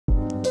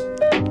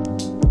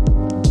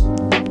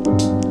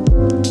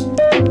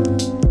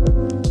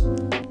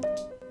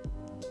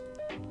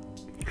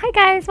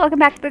guys, welcome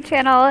back to the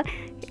channel.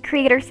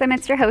 CreatorSim,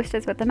 it's your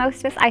hostess with the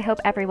mostest. I hope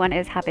everyone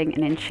is having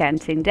an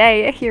enchanting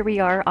day. Here we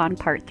are on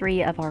part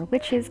 3 of our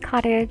witch's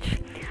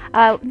cottage.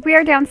 We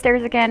are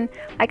downstairs again.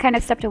 I kind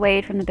of stepped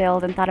away from the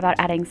build and thought about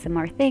adding some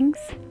more things,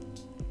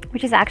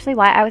 which is actually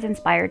why I was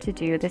inspired to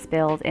do this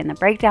build in the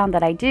breakdown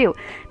that I do,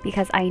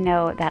 because I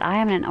know that I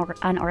am an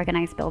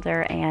unorganized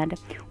builder, and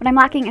when I'm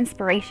lacking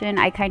inspiration,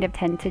 I kind of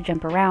tend to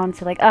jump around.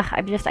 So like,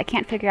 I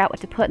can't figure out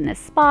what to put in this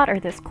spot or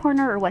this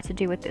corner or what to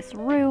do with this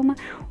room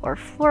or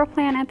floor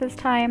plan at this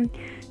time.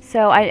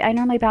 So I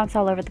normally bounce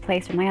all over the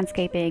place from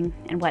landscaping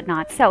and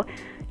whatnot. So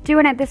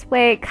doing it this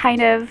way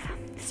kind of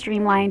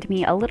streamlined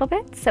me a little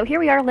bit. So here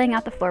we are laying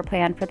out the floor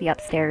plan for the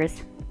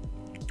upstairs.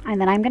 And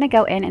then I'm going to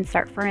go in and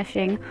start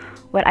furnishing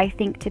what I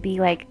think to be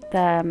like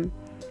the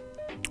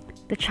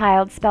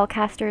child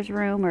spellcaster's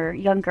room, or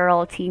young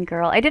girl, teen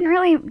girl. I didn't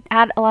really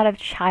add a lot of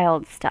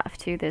child stuff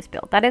to this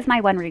build. That is my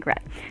one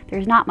regret.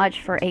 There's not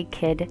much for a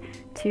kid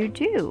to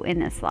do in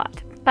this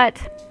lot.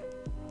 But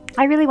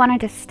I really wanted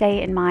to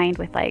stay in mind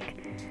with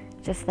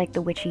just like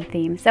the witchy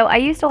theme. So I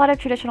used a lot of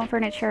traditional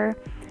furniture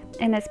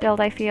in this build,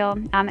 I feel.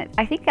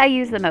 I think I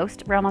used the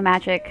most Realm of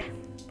Magic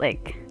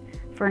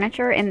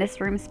furniture in this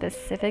room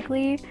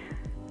specifically.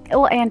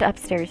 Well, and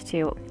upstairs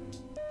too.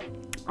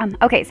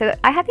 Okay, so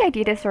I had the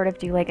idea to sort of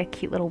do like a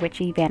cute little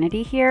witchy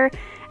vanity here,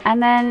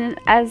 and then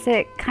as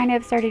it kind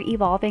of started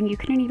evolving, you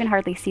couldn't even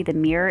hardly see the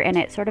mirror, and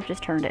it sort of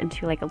just turned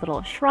into like a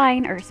little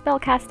shrine or spell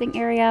casting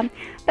area.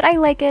 But I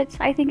like it.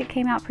 I think it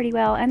came out pretty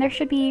well, and there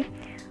should be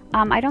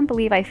I don't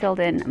believe I filled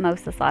in most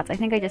of the slots. I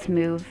think I just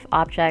moved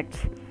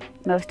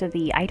most of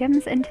the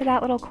items into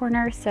that little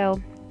corner.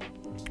 So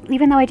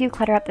even though I do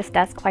clutter up this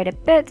desk quite a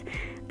bit,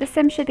 the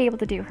sim should be able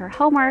to do her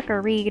homework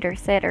or read or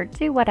sit or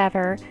do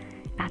whatever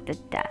at the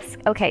desk.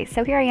 Okay,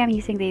 so here I am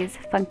using these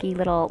funky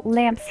little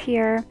lamps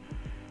here,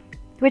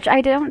 which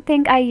I don't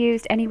think I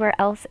used anywhere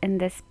else in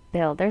this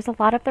build. There's a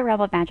lot of the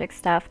Realm of Magic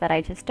stuff that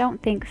I just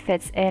don't think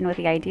fits in with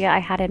the idea I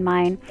had in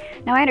mind.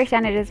 Now I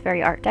understand it is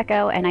very Art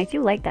Deco, and I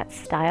do like that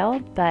style,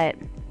 but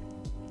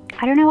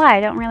I don't know why.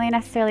 I don't really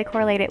necessarily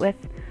correlate it with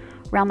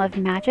Realm of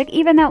Magic,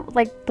 even though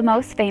like the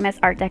most famous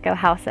Art Deco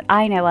house that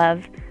I know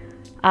of,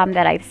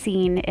 that I've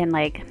seen in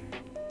like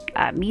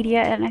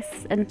media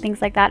and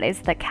things like that,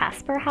 is the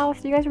Casper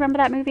house. Do you guys remember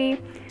that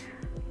movie?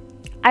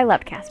 I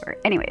loved Casper.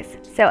 Anyways,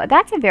 so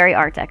that's a very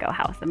Art Deco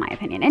house in my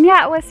opinion. And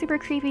yeah, it was super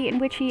creepy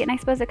and witchy, and I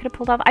suppose it could have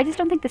pulled off. I just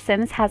don't think The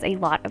Sims has a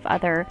lot of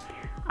other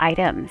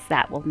items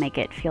that will make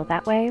it feel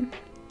that way.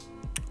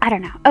 I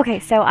don't know. Okay,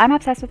 so I'm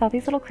obsessed with all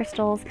these little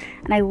crystals,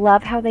 and I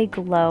love how they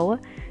glow.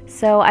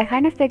 So I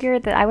kind of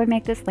figured that I would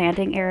make this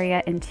landing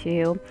area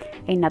into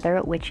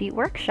another witchy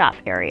workshop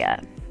area.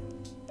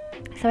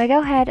 So I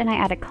go ahead and I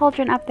add a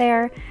cauldron up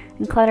there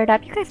and cluttered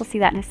up. You guys will see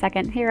that in a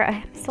second. Here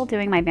I'm still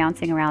doing my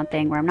bouncing around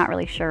thing where I'm not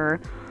really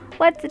sure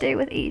what to do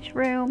with each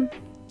room.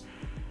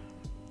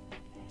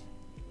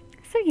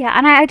 So yeah,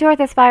 and I adore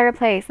this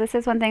fireplace. This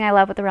is one thing I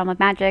love with the Realm of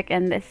Magic,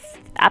 and this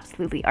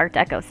absolutely Art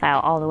Deco style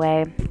all the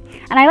way.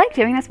 And I like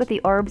doing this with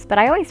the orbs, but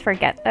I always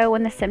forget though,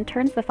 when the sim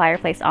turns the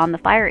fireplace on, the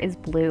fire is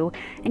blue,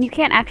 and you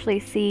can't actually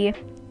see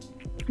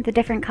the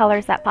different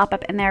colors that pop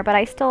up in there, but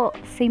I still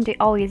seem to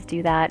always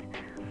do that.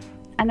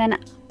 And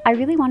then I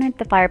really wanted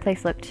the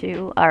fireplace look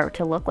to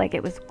look like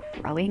it was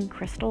growing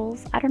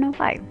crystals. I don't know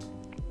why.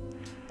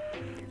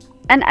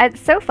 And it's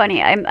so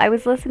funny. I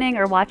was listening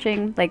or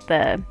watching like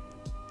the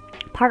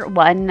part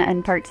 1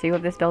 and part 2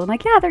 of this build. I'm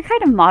like, yeah, they're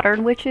kind of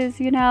modern witches,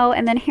 you know?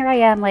 And then here I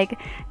am like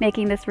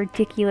making this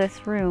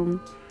ridiculous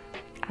room,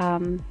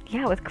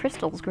 yeah, with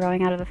crystals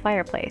growing out of the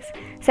fireplace.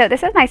 So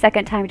this is my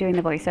second time doing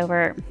the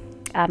voiceover.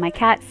 My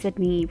cat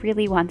Sydney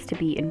really wants to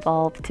be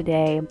involved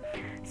today.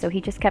 So he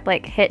just kept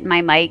like hitting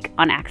my mic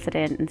on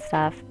accident and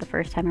stuff the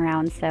first time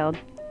around. So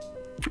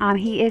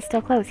he is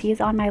still close. He is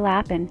on my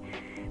lap and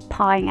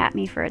pawing at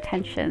me for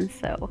attention.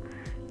 So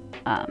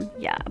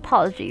yeah,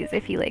 apologies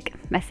if he like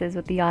messes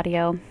with the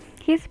audio.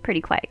 He's a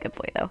pretty quiet good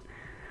boy though.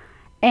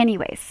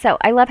 Anyways, so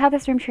I love how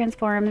this room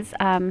transforms.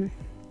 Kind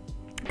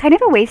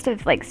of a waste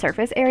of like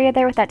surface area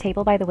there with that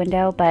table by the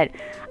window, but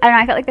I don't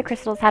know, I felt like the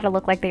crystals had to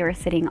look like they were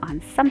sitting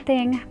on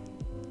something.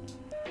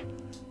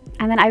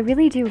 And then I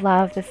really do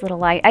love this little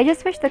light. I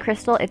just wish the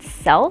crystal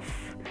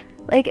itself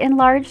like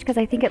enlarged, because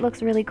I think it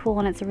looks really cool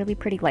and it's a really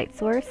pretty light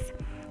source.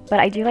 But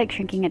I do like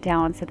shrinking it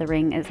down so the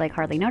ring is like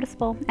hardly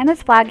noticeable. And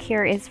this flag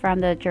here is from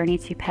the Journey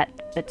to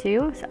Pet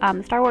Batu,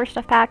 the Star Wars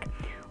stuff pack,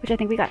 which I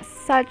think we got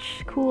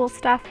such cool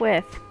stuff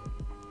with.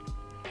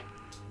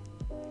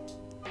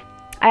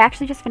 I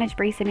actually just finished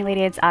Bree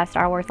Simulated's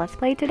Star Wars Let's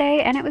Play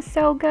today, and it was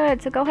so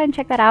good. So go ahead and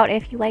check that out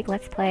if you like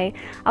Let's Play.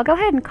 I'll go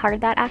ahead and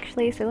card that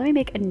actually, so let me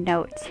make a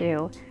note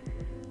too.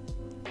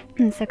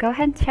 So go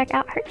ahead and check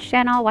out her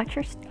channel, watch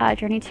her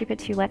Journey to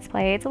Batu Let's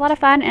Play. It's a lot of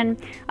fun,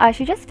 and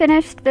she just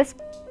finished this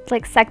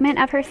like segment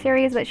of her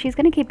series, but she's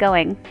gonna keep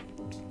going,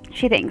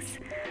 she thinks.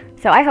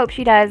 So I hope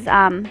she does,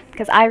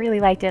 because I really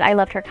liked it. I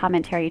loved her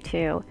commentary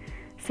too.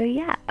 So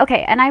yeah,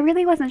 okay, and I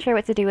really wasn't sure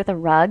what to do with a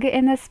rug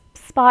in this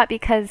spot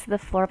because the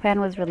floor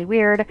plan was really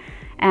weird,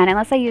 and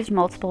unless I used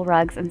multiple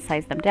rugs and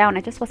sized them down,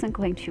 it just wasn't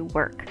going to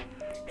work.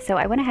 So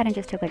I went ahead and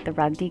just took like the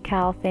rug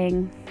decal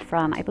thing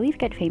from, I believe,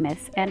 Get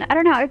Famous. And I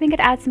don't know, I think it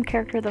adds some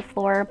character to the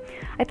floor.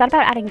 I thought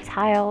about adding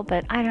tile,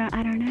 but I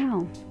don't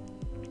know.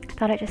 I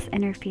thought it just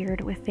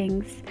interfered with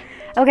things.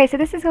 Okay, so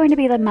this is going to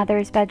be the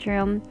mother's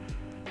bedroom.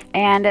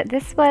 And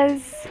this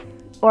was,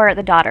 or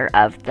the daughter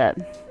of the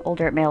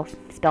older male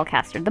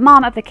spellcaster, the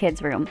mom of the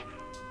kids' room.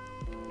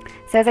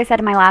 So as I said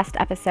in my last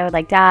episode,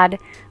 like dad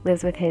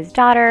lives with his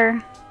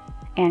daughter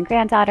and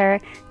granddaughter.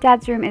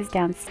 Dad's room is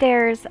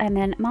downstairs, and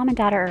then mom and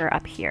daughter are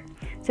up here.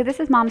 So this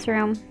is mom's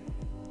room.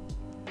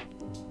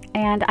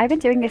 And I've been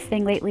doing this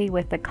thing lately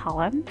with the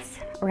columns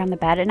around the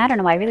bed, and I don't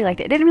know why, I really liked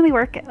it. It didn't really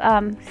work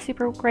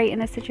super great in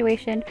this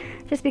situation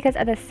just because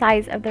of the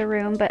size of the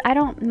room, but I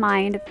don't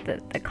mind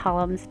that the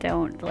columns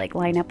don't like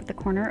line up with the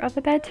corner of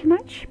the bed too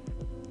much.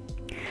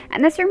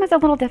 And this room was a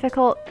little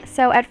difficult.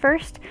 So at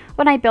first,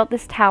 when I built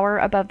this tower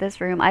above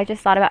this room, I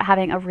just thought about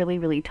having a really,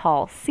 really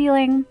tall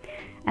ceiling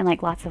and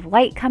like lots of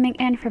light coming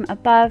in from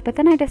above, but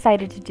then I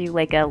decided to do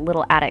like a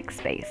little attic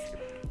space.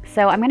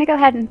 So I'm gonna go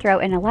ahead and throw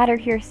in a ladder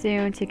here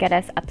soon to get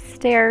us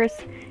upstairs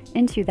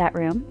into that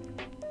room.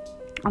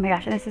 Oh my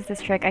gosh, and this is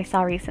this trick I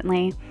saw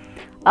recently.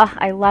 Oh,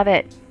 I love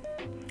it.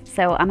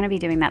 So I'm gonna be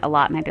doing that a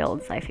lot in my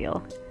builds, I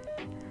feel.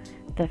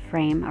 The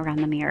frame around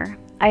the mirror.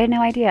 I had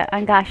no idea.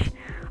 Oh gosh,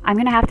 I'm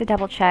gonna have to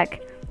double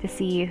check to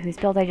see whose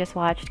build I just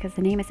watched because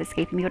the name is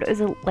escaping me, but it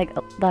was like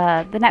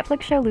the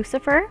Netflix show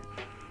Lucifer.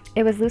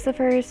 It was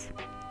Lucifer's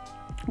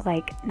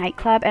like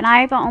nightclub, and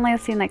I've only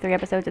seen like 3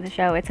 episodes of the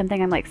show. It's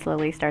something I'm like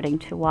slowly starting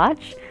to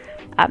watch,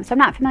 so I'm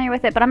not familiar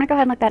with it, but I'm gonna go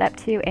ahead and look that up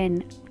too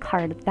and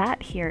card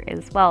that here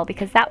as well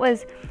because that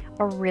was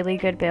a really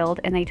good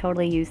build and they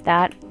totally used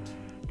that.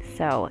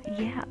 So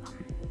yeah.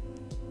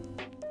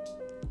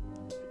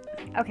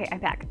 Okay, I'm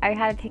back. I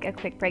had to take a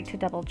quick break to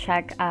double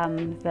check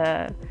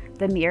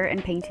the mirror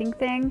and painting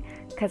thing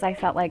because I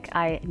felt like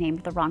I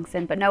named the wrong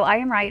sim, but no, I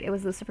am right. It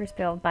was Lucifer's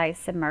build by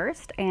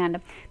Submersed, and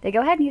they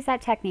go ahead and use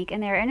that technique in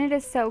there, and it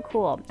is so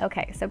cool.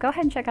 Okay, so go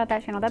ahead and check out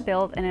that channel. That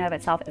build in and of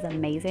itself is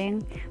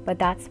amazing, but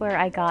that's where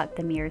I got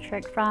the mirror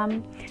trick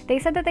from. They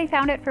said that they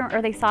found it from,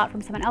 or they saw it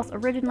from someone else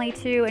originally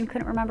too, and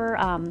couldn't remember,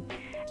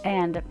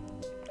 and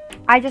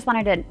I just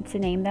wanted to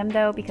name them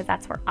though because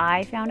that's where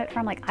I found it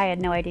from. Like I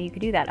had no idea you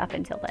could do that up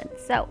until then.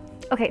 So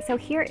okay, so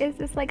here is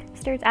this like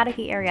stairs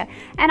attic-y area,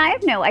 and I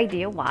have no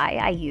idea why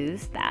I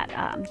used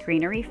that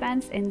greenery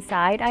fence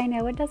inside. I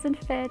know it doesn't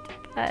fit,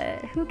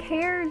 but who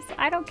cares?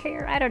 I don't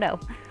care. I don't know.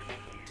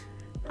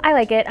 I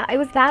like it. It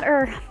was that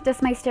or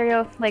just my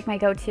stereo, like my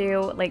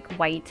go-to like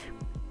white,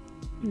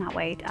 not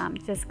white,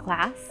 just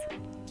glass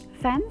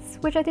fence,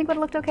 which I think would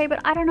have looked okay,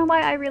 but I don't know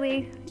why I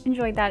really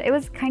enjoyed that. It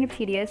was kind of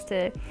tedious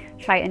to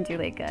try and do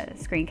like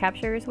screen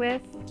captures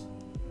with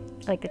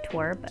like the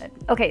tour, but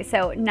okay,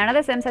 so none of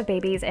the Sims have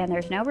babies and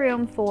there's no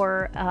room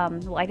for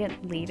well, I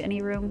didn't leave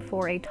any room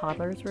for a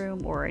toddler's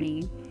room or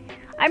any,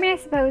 I mean, I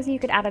suppose you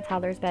could add a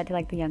toddler's bed to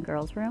like the young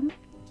girl's room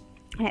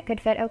and it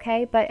could fit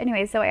okay, but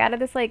anyway, so I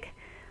added this like,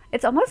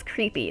 it's almost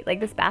creepy,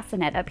 like this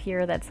bassinet up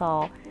here that's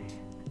all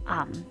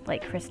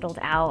like crystalled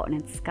out,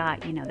 and it's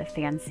got, you know, the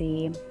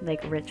fancy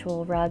like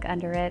ritual rug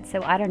under it.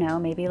 So I don't know,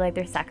 maybe like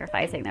they're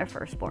sacrificing their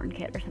firstborn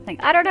kid or something.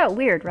 I don't know,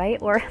 weird,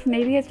 right? Or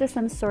maybe it's just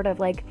some sort of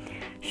like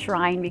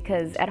shrine,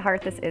 because at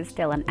heart this is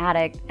still an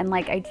attic. And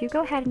like I do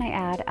go ahead and I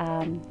add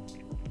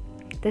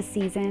the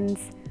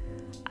seasons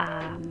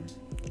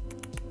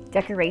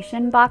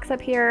decoration box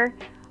up here,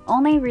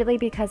 only really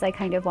because I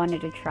kind of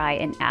wanted to try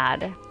and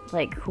add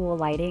like cool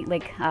lighting,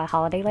 like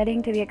holiday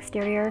lighting to the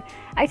exterior.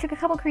 I took a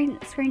couple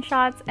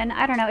screenshots and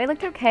I don't know, it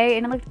looked okay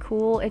and it looked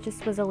cool. It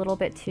just was a little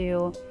bit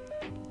too,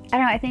 I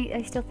don't know,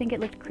 I still think it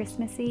looked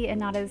Christmassy and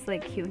not as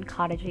like cute and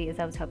cottagey as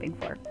I was hoping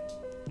for.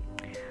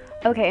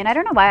 Okay, and I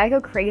don't know why I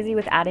go crazy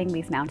with adding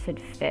these mounted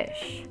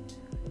fish.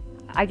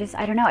 I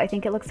don't know, I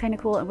think it looks kind of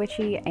cool and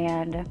witchy,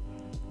 and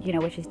you know,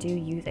 witches do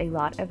use a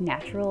lot of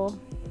natural,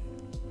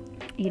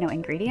 you know,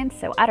 ingredients.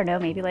 So I don't know,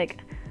 maybe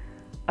like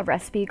a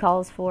recipe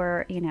calls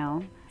for, you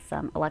know,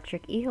 some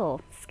electric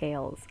eel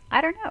scales. I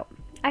don't know.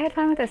 I had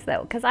fun with this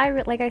though, because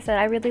like I said,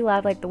 I really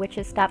love like the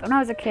witches stuff. When I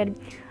was a kid,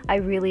 I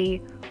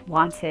really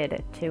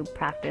wanted to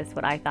practice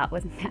what I thought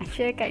was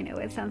magic. I know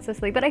it sounds so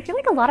silly, but I feel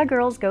like a lot of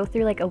girls go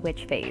through like a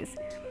witch phase.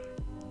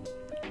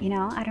 You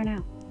know, I don't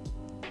know.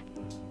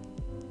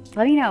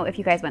 Let me know if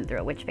you guys went through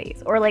a witch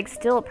phase or like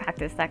still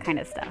practice that kind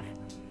of stuff.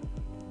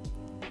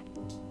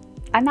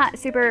 I'm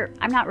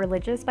not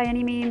religious by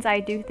any means. I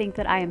do think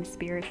that I am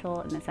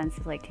spiritual in the sense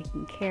of like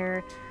taking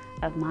care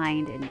of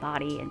mind and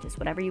body and just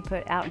whatever you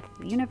put out into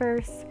the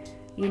universe,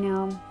 you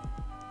know.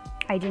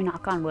 I do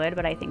knock on wood,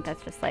 but I think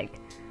that's just like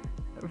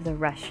the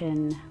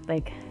Russian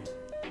like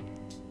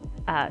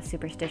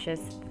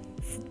superstitious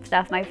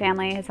stuff my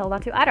family has held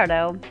on to. I don't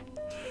know.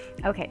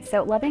 Okay,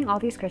 so loving all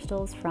these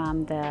crystals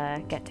from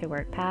the Get to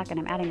Work pack, and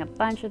I'm adding a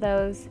bunch of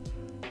those.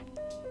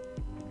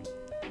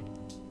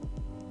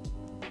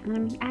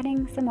 I'm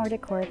adding some more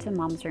decor to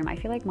Mom's room. I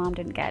feel like Mom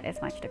didn't get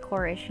as much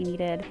decor as she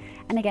needed.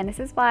 And again, this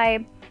is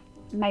why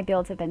my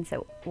builds have been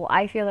so, well,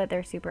 I feel that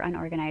they're super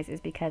unorganized is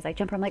because I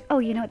jump from like, oh,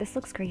 you know what, this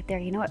looks great there.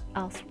 You know what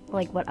else,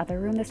 like what other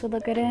room this would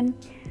look good in?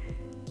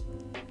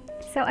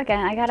 So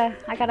again, I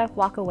gotta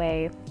walk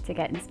away to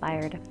get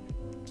inspired.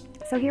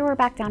 So here we're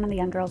back down in the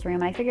young girl's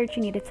room. I figured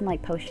she needed some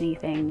like potion-y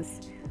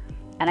things.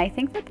 And I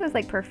think that those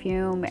like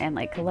perfume and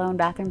like cologne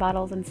bathroom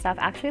bottles and stuff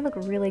actually look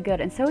really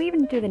good. And so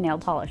even do the nail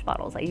polish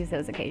bottles. I use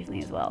those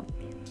occasionally as well.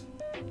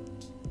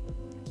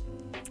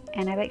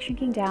 And I like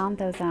shrinking down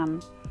those,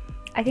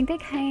 I think they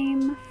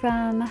came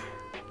from,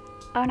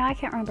 oh no, I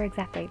can't remember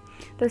exactly.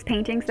 Those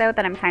paintings though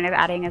that I'm kind of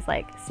adding as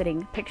like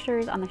sitting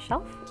pictures on the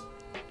shelf.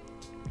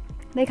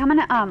 They come in,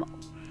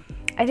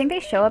 I think they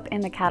show up in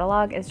the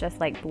catalog as just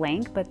like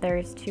blank, but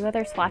there's 2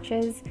 other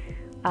swatches.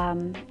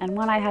 And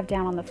one I have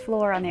down on the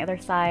floor on the other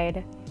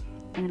side,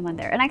 and then one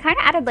there. And I kind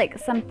of added like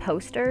some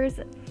posters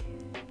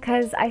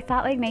because I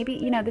thought like maybe,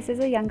 you know, this is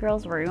a young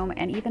girl's room,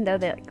 and even though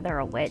they're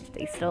a witch,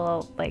 they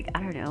still like,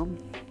 I don't know,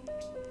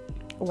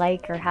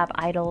 like or have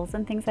idols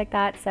and things like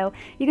that. So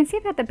you can see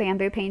I've got the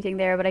bamboo painting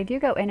there, but I do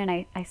go in and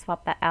I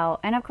swap that out.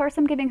 And of course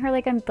I'm giving her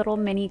like a little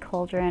mini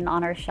cauldron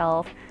on her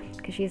shelf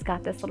because she's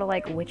got this little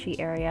like witchy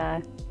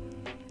area,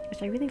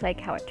 which I really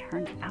like how it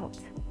turned out.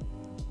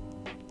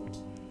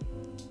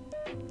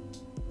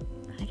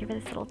 I give her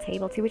this little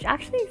table too, which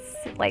actually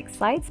like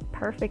slides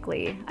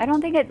perfectly. I don't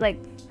think it like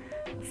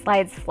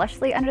slides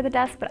flushly under the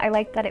desk, but I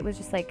like that it was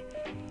just like,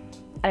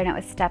 I don't know,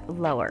 a step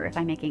lower, if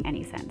I'm making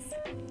any sense.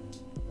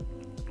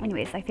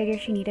 Anyways, I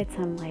figured she needed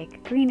some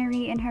like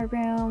greenery in her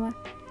room.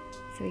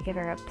 So we give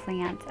her a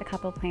plant, a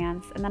couple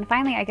plants, and then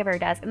finally I give her a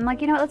desk. And I'm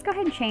like, you know what, let's go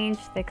ahead and change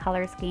the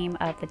color scheme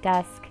of the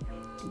desk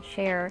and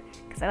chair,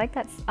 because I like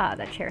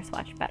that chair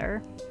swatch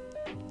better.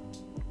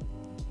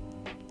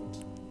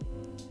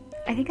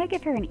 I think I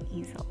give her an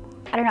easel.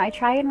 I don't know, I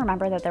try and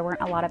remember that there weren't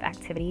a lot of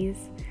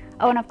activities.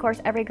 Oh, and of course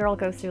every girl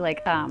goes through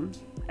like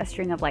a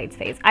string of lights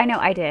phase. I know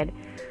I did.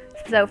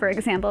 So for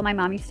example, my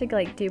mom used to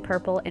like do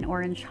purple and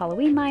orange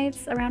Halloween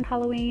lights around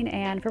Halloween,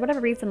 and for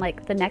whatever reason,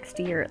 like the next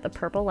year, the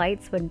purple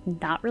lights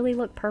would not really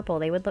look purple,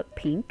 they would look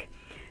pink.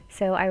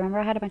 So I remember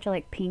I had a bunch of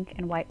like pink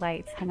and white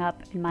lights hung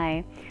up in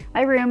my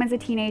room as a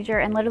teenager,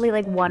 and literally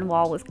like one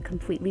wall was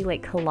completely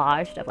like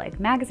collaged of like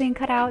magazine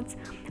cutouts.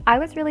 I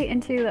was really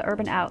into the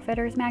Urban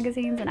Outfitters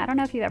magazines, and I don't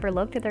know if you've ever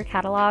looked at their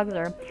catalogs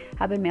or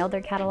have been mailed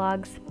their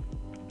catalogs.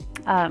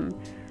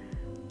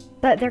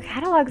 But their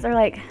catalogs are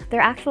like,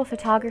 they're actual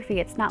photography.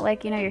 It's not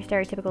like, you know, your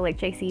stereotypical like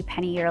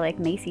JCPenney or like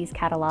Macy's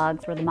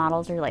catalogs where the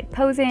models are like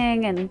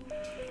posing, and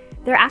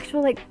they're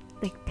actual like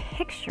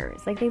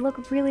pictures. Like they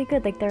look really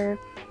good. Like they're,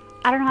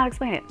 I don't know how to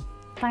explain it.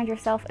 Find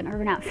yourself an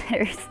Urban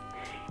Outfitters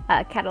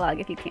catalog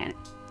if you can.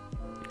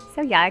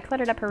 So yeah, I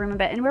cluttered up her room a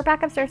bit, and we're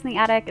back upstairs in the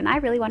attic, and I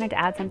really wanted to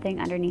add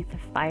something underneath the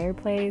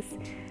fireplace.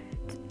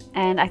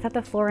 And I thought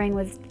the flooring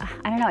was,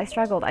 I don't know, I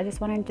struggled. I just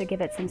wanted to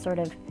give it some sort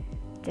of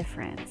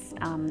difference,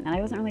 and I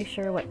wasn't really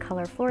sure what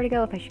color floor to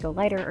go, if I should go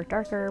lighter or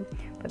darker,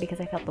 but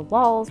because I felt the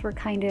walls were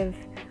kind of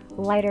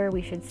lighter,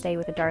 we should stay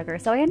with the darker.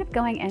 So I ended up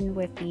going in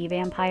with the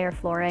vampire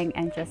flooring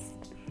and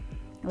just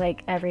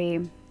like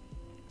every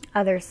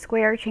other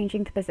square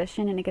changing the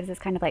position, and it gives this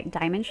kind of like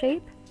diamond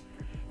shape.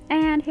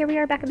 And here we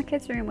are back in the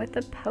kids' room with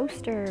the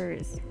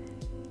posters.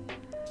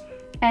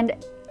 And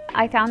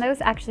I found those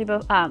actually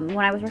when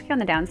I was working on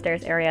the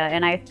downstairs area,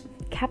 and I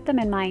kept them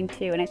in mind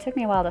too, and it took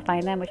me a while to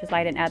find them, which is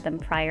why I didn't add them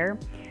prior.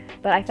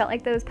 But I felt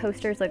like those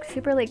posters look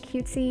super like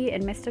cutesy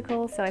and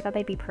mystical, so I thought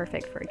they'd be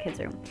perfect for a kid's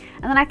room.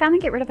 And then I finally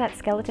get rid of that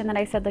skeleton that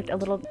I said looked a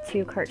little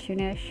too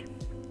cartoonish.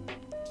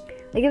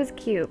 Like it was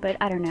cute, but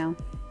I don't know.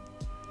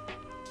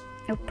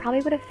 It probably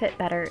would have fit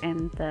better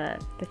in the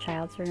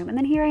child's room. And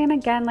then here I am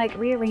again, like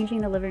rearranging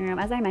the living room.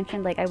 As I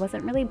mentioned, like I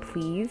wasn't really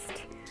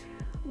pleased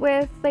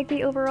with like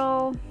the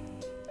overall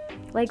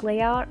like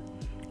layout.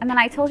 And then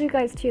I told you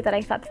guys too that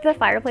I thought that the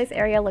fireplace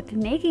area looked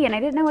naked, and I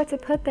didn't know what to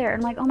put there.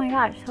 And I'm like, oh my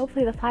gosh,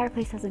 hopefully the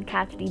fireplace doesn't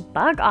catch any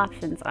bug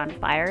options on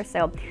fire.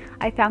 So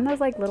I found those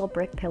like little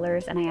brick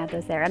pillars and I add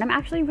those there. And I'm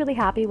actually really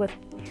happy with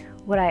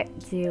what I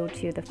do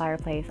to the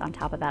fireplace on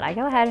top of that. I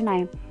go ahead and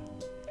I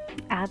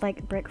add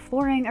like brick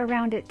flooring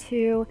around it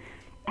too.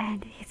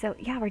 And so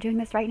yeah, we're doing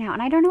this right now.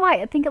 And I don't know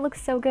why, I think it looks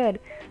so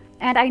good.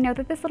 And I know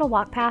that this little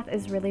walk path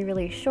is really,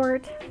 really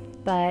short,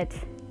 but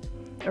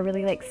or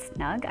really like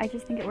snug. I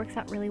just think it works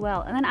out really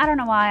well. And then I don't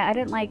know why I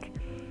didn't like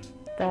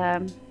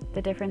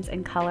the difference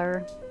in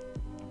color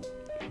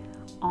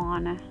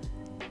on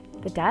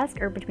the desk,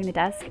 or between the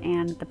desk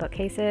and the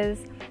bookcases.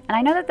 And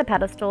I know that the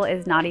pedestal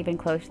is not even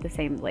close to the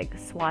same like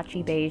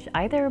swatchy beige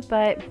either,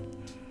 but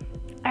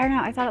I don't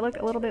know, I thought it looked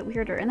a little bit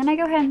weirder. And then I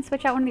go ahead and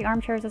switch out one of the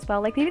armchairs as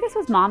well. Like maybe this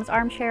was Mom's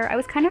armchair. I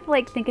was kind of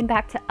like thinking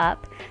back to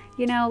Up,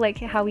 you know, like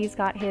how he's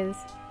got his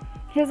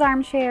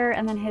armchair,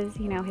 and then his,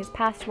 you know, his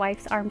past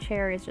wife's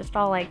armchair is just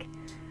all like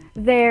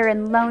there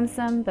and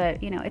lonesome,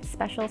 but you know, it's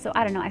special. So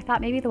I don't know, I thought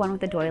maybe the one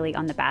with the doily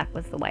on the back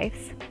was the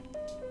wife's.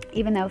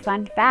 Even though,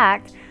 fun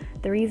fact,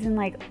 the reason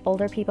like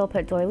older people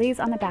put doilies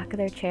on the back of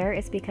their chair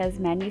is because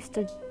men used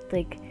to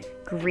like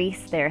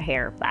grease their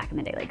hair back in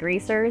the day, like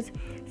greasers.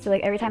 So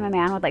like every time a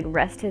man would like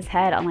rest his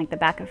head on like the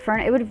back of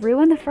furniture, it would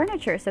ruin the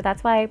furniture. So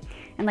that's why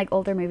in like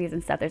older movies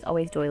and stuff, there's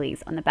always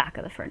doilies on the back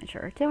of the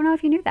furniture. Don't know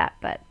if you knew that,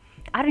 but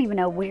I don't even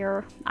know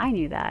where I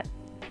knew that.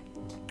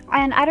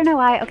 And I don't know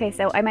why. Okay,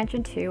 so I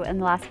mentioned too in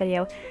the last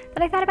video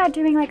that I thought about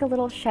doing like a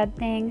little shed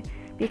thing,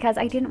 because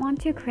I didn't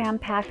want to cram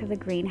pack the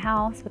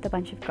greenhouse with a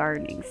bunch of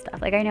gardening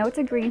stuff. Like I know it's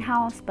a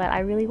greenhouse, but I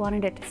really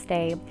wanted it to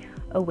stay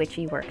a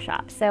witchy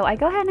workshop. So I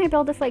go ahead and I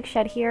build this like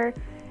shed here,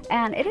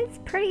 and it is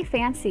pretty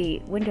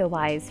fancy window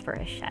wise for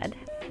a shed,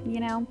 you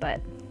know,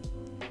 but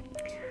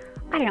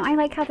I don't know, I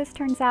like how this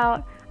turns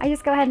out. I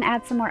just go ahead and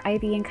add some more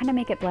ivy and kind of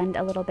make it blend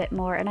a little bit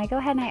more, and I go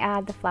ahead and I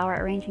add the flower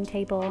arranging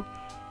table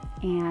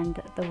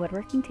and the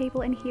woodworking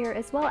table in here,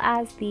 as well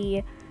as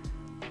the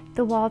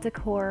wall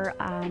decor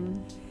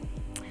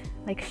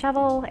like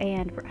shovel,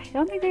 and I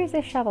don't think there's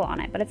a shovel on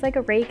it, but it's like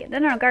a rake.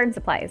 No, garden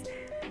supplies.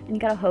 And you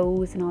got a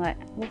hose and all that.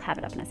 We'll have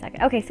it up in a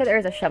second. Okay, so there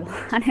is a shovel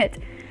on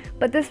it.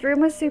 But this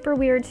room was super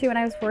weird too, and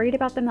I was worried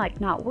about them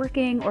like not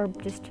working, or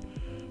just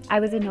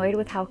I was annoyed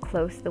with how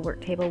close the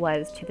work table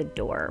was to the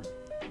door.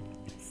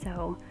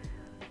 So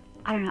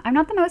I don't know. I'm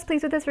not the most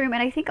pleased with this room,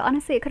 and I think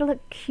honestly it could have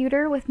looked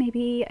cuter with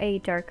maybe a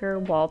darker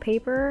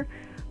wallpaper,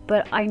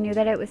 but I knew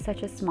that it was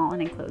such a small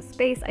and enclosed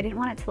space. I didn't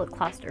want it to look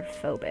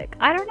claustrophobic.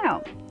 I don't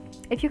know.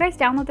 If you guys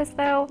download this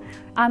though,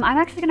 I'm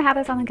actually going to have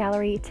this on the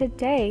gallery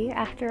today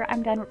after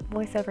I'm done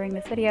voiceovering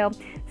this video.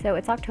 So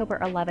it's October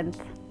 11th,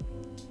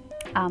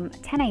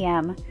 10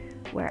 a.m.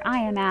 where I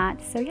am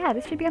at. So yeah,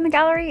 this should be on the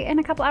gallery in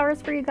a couple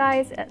hours for you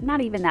guys.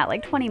 Not even that,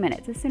 like 20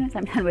 minutes as soon as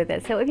I'm done with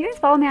this. So if you guys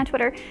follow me on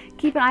Twitter,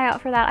 keep an eye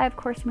out for that. I, of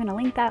course, am going to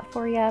link that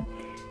for you.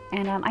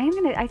 And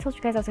I told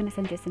you guys I was going to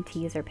send you some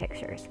teaser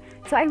pictures.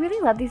 So I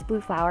really love these blue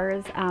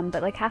flowers,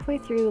 but like halfway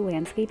through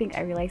landscaping,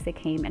 I realized they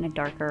came in a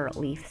darker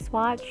leaf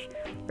swatch,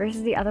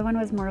 versus the other one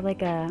was more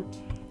like a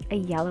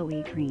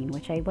yellowy green,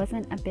 which I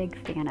wasn't a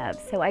big fan of.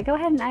 So I go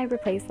ahead and I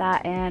replace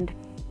that, and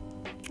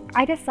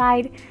I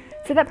decide,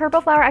 so that purple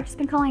flower I've just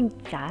been calling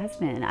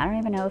Jasmine. I don't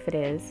even know if it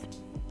is.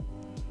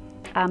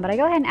 But I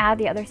go ahead and add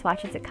the other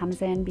swatches it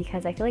comes in,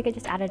 because I feel like it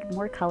just added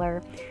more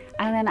color.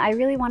 And then I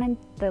really wanted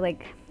the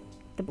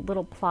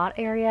little plot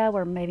area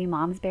where maybe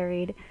mom's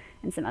buried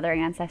and some other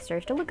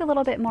ancestors to look a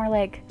little bit more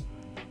like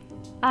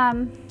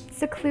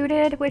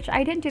secluded, which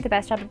I didn't do the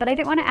best job of, but I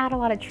didn't want to add a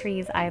lot of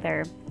trees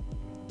either.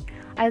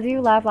 I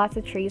do love lots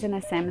of trees in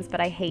The Sims, but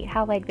I hate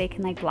how like they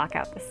can like block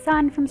out the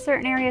sun from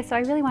certain areas, so I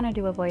really wanted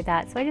to avoid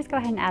that. So I just go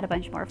ahead and add a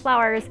bunch more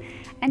flowers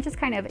and just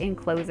kind of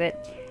enclose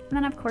it. And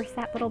then of course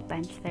that little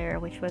bench there,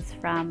 which was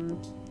from,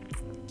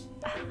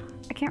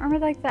 I can't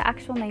remember like the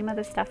actual name of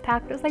the stuff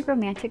pack. It was like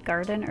Romantic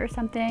Garden or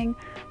something.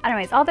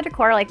 Anyways, all the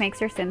decor like makes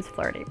your Sims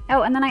flirty.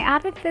 Oh, and then I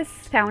added this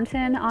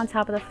fountain on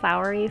top of the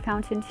flowery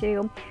fountain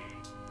too,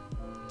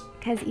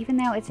 because even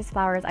though it's just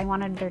flowers, I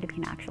wanted there to be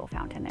an actual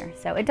fountain there.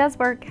 So it does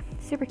work.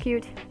 Super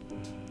cute.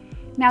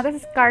 Now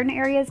this garden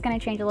area is going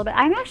to change a little bit.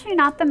 I'm actually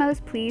not the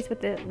most pleased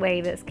with the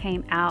way this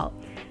came out.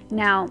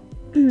 Now,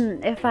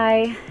 if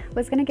I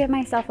was going to give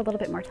myself a little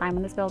bit more time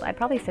on this build, I'd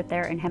probably sit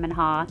there and hem and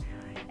haw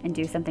and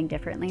do something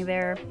differently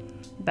there.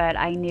 But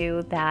I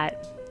knew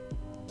that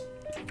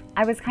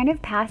I was kind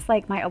of past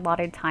like my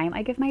allotted time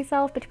I give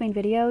myself between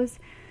videos.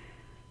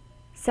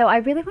 So I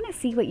really want to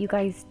see what you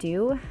guys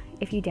do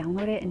if you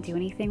download it and do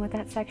anything with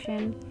that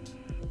section.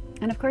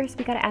 And of course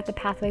we got to add the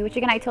pathway, which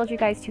again I told you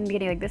guys too in the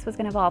beginning, like this was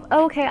going to evolve.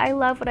 Oh, okay, I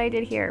love what I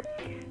did here.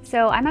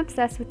 So I'm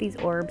obsessed with these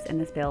orbs in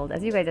this build.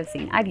 As you guys have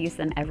seen, I've used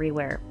them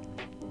everywhere.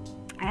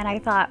 And I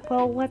thought,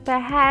 well, what the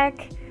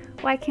heck?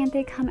 Why can't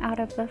they come out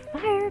of the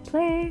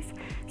fireplace?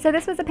 So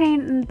this was a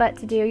pain in the butt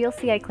to do. You'll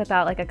see I clip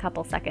out like a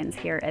couple seconds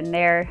here and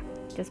there,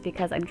 just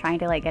because I'm trying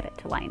to like get it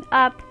to line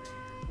up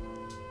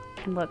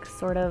and look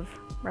sort of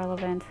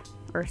relevant,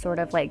 or sort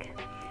of like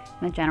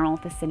in the general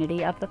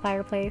vicinity of the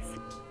fireplace.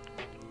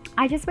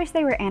 I just wish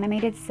they were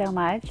animated so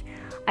much.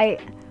 I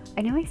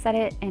know I said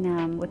it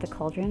in with the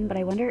cauldron, but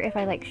I wonder if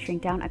I like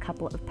shrink down a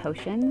couple of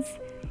potions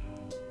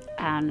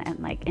and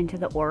like into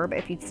the orb,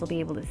 if you'd still be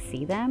able to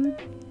see them.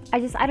 I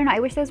don't know, I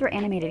wish those were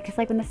animated, because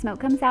like when the smoke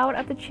comes out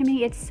of the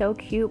chimney, it's so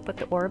cute, but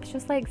the orbs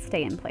just like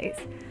stay in place.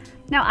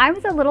 Now I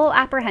was a little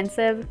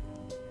apprehensive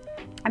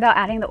about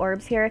adding the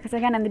orbs here, because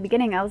again in the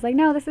beginning I was like,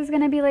 no, this is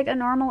gonna be like a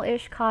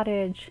normal-ish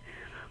cottage.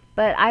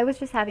 But I was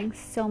just having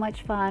so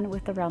much fun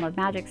with the Realm of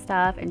Magic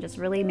stuff and just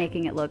really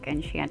making it look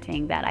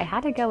enchanting that I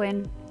had to go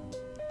in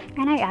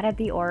and I added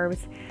the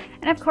orbs.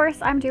 And of course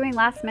I'm doing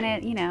last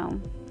minute, you know,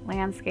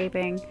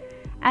 landscaping.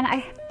 And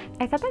I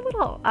thought that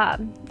little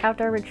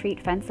outdoor retreat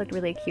fence looked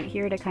really cute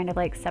here to kind of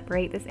like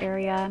separate this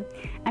area.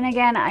 And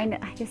again,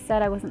 I just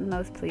said I wasn't the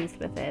most pleased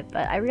with it,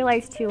 but I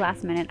realized too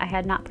last minute I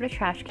had not put a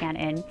trash can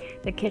in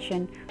the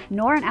kitchen,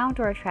 nor an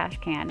outdoor trash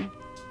can.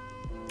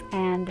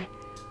 And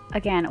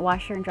again, a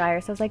washer and dryer.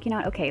 So I was like, you know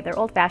what, okay, they're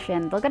old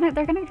fashioned. They're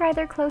gonna dry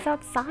their clothes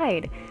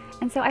outside.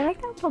 And so I like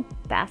that little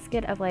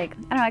basket of like,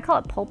 I don't know, I call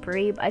it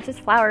potpourri, but it's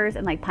just flowers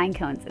and like pine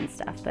cones and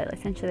stuff, but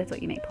essentially that's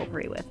what you make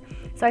potpourri with.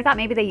 So I thought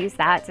maybe they use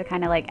that to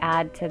kind of like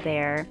add to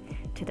their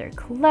to their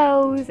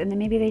clothes, and then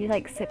maybe they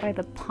like sit by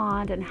the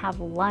pond and have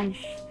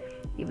lunch,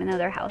 even though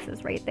their house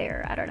is right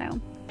there. I don't know.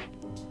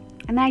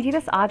 And then I do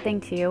this odd thing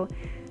too.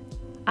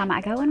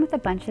 I go in with a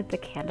bunch of the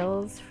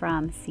candles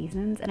from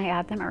Seasons and I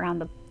add them around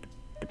the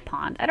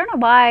pond. I don't know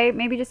why,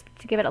 maybe just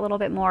to give it a little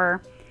bit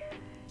more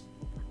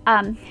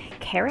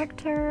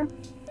character.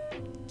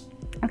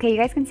 Okay, you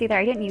guys can see there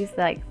I didn't use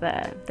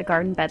the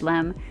garden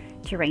bedlam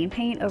terrain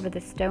paint over the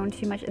stone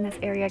too much in this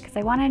area because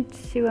I wanted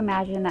to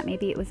imagine that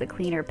maybe it was a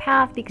cleaner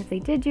path because they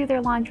did do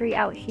their laundry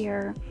out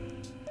here,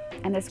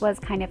 and this was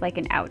kind of like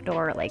an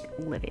outdoor like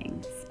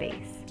living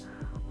space.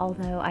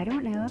 Although I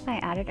don't know if I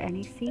added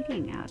any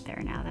seating out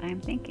there now that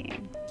I'm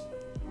thinking.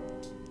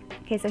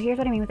 Okay, so here's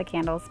what I mean with the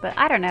candles, but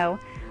I don't know.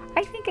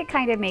 I think it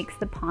kind of makes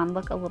the pond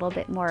look a little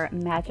bit more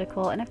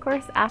magical. And of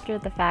course, after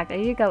the fact, I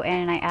do go in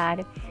and I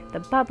add the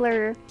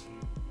bubbler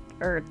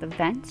or the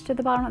vent to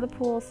the bottom of the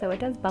pool, so it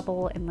does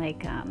bubble in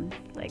like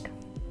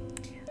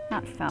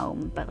not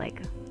foam, but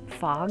like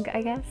fog,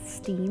 I guess,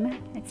 steam.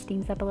 It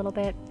steams up a little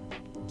bit.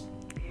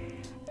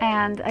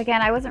 And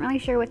again, I wasn't really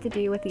sure what to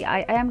do with the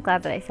I am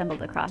glad that I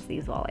stumbled across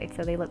these wall lights,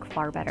 so they look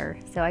far better.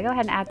 So I go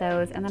ahead and add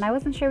those, and then I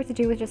wasn't sure what to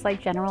do with just like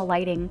general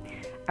lighting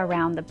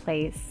around the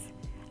place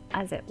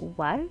as it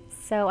was.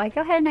 So I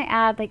go ahead and I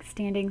add like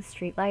standing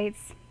street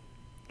lights,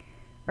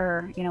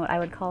 or you know what I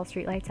would call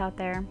street lights out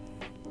there.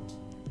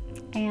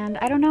 And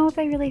I don't know if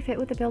they really fit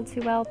with the build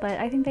too well, but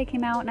I think they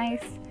came out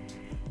nice.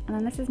 And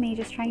then this is me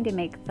just trying to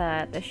make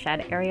the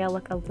shed area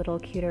look a little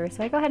cuter.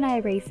 So I go ahead and I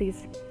raise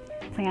these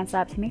plants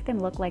up to make them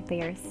look like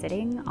they are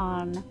sitting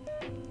on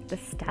the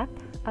step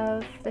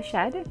of the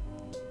shed.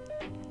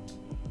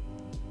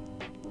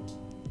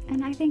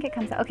 And I think it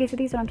comes out. Okay, so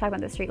these are what I'm talking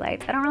about, the street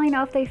lights. I don't really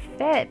know if they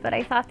fit, but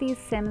I thought these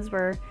Sims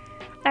were,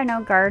 I don't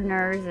know,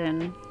 gardeners,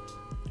 and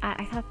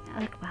I thought,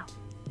 like, well,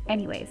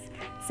 anyways.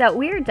 So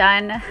we're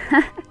done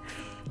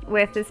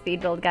with the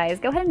speed build, guys.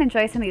 Go ahead and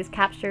enjoy some of these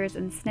captures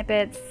and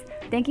snippets.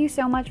 Thank you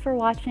so much for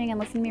watching and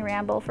listening to me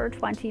ramble for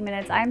 20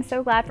 minutes. I'm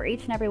so glad for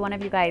each and every one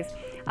of you guys.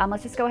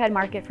 Let's just go ahead and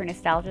mark it for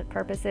nostalgic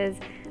purposes.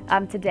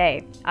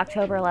 Today,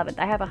 October 11th,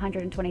 I have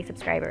 120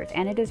 subscribers,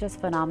 and it is just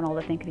phenomenal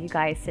to think of you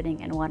guys sitting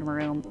in one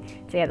room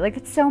together. Like,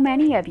 it's so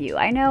many of you.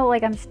 I know,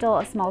 like, I'm still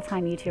a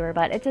small-time YouTuber,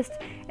 but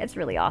it's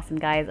really awesome,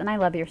 guys, and I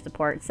love your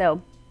support.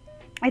 So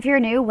if you're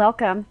new,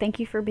 welcome. Thank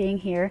you for being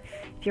here.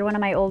 If you're one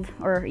of my old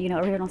or, you know,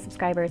 original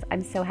subscribers,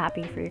 I'm so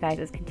happy for your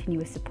guys'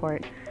 continuous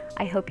support.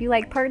 I hope you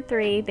like part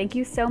 3. Thank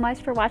you so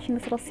much for watching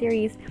this little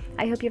series.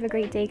 I hope you have a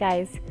great day,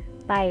 guys.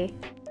 Bye.